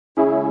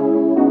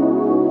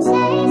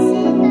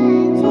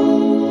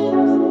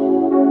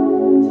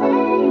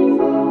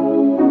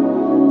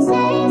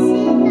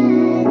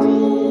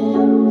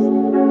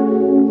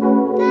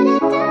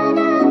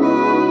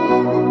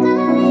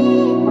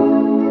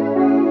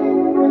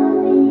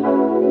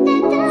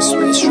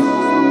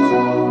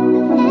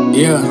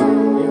Yeah.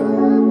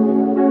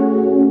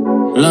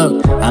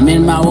 Look, I'm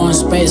in my own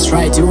space,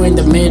 right? You in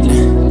the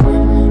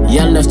middle.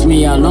 You left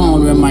me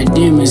alone when my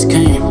demons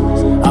came.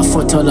 I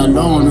fought all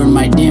alone when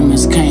my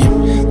demons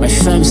came. My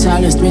fam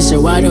silenced me,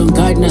 so why don't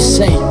God not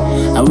say?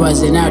 I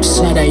was an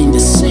outsider in the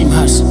same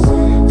house.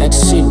 That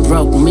shit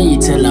broke me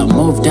till I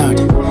moved out.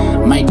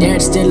 My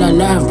dad's still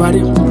alive, but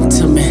it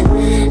to me.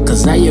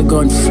 Cause now you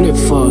gon' flip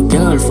for a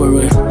girl for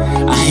real.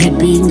 I hate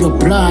being your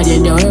blood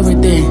and your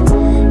everything.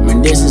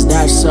 When this is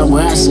that song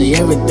where I say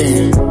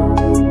everything.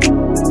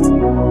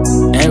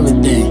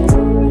 Everything.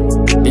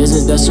 This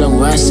is the song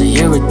where I say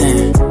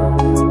everything.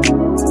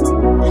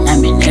 And I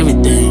mean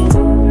everything.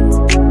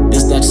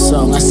 This that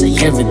song I say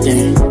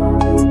everything.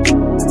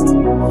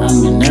 I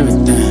mean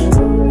everything.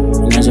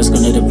 And I'm just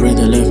gonna let it breathe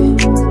a little.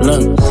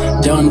 Look,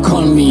 don't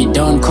call me,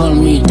 don't call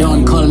me,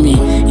 don't call me.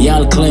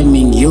 Y'all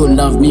claiming you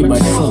love me,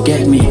 but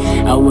forget me.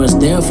 I was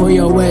there for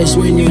your words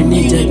when you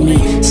needed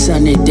me.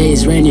 Sunny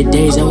days, rainy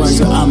days, I was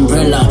your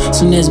umbrella.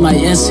 Soon as my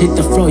ass hit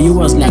the floor, you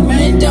was like,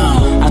 man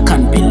down. I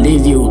can't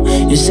believe you.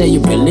 You say you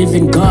believe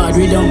in God,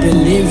 we don't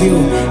believe you.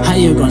 How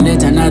you gonna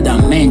let another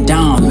man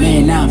down,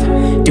 man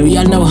up? Do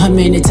y'all know how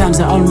many times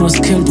I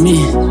almost killed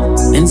me?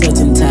 In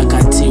certain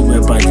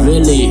takatiwe, but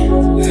really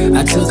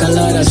I took a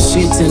lot of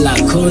shit till I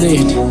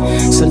couldn't.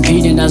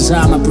 Sanpini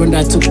nazama,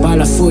 brunda took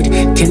bala food.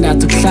 Kenda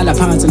took klala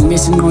pounds and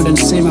missing more than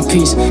say my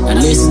piece. I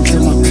listen to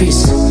my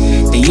piece.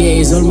 The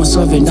year is almost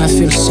over and I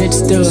feel shit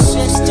still.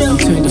 I'm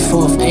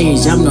 24 of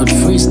age, I'm not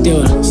free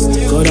still.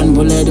 God and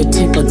bullet to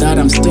tickle that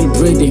I'm still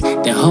breathing.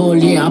 The whole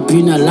year I've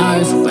been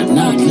alive, but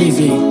not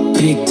living.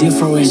 Big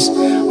difference.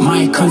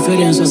 My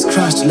confidence was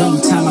crushed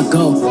long time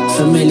ago.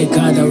 Family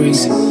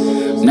gatherings.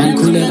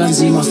 Nankuleka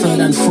nzima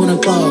fela ndifuna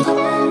uxoka.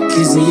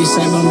 Nhliziyo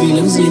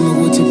isayibambile mzima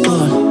ukuthi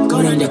uxola.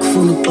 Kodwa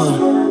ndiyakufuna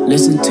uxola.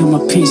 Listen to my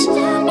peace.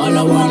 All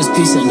I want is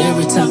peace and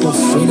every type of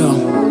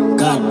freedom.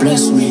 God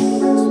bless me.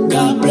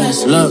 God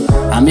bless. Look,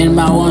 I'm in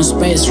my own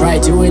space,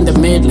 right? You in the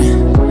middle.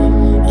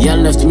 You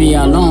left me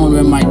alone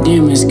when my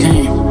demons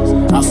came.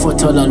 I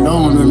fought all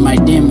alone when my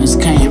demons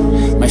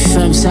came. My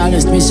fam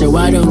silenced me, so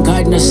why don't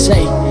God not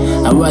say?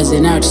 I was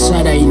an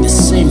outsider in the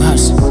same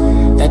house.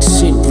 That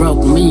shit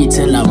broke me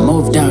till I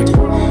moved out.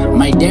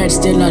 My dad's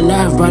still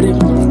alive, but it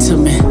to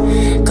me.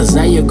 Cause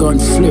now you gon'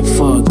 flip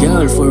for a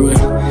girl for real.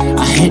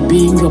 I hate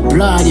being your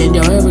blood and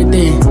your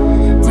everything.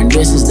 When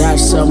this is that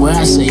song where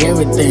I say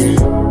everything.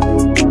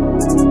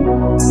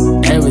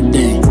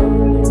 Everything.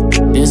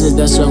 This is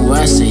the song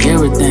where I say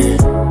everything.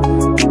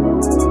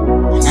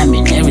 And I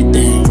mean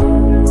everything.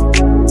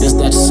 This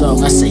that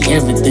song I say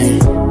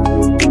everything.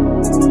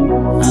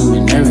 I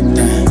mean everything.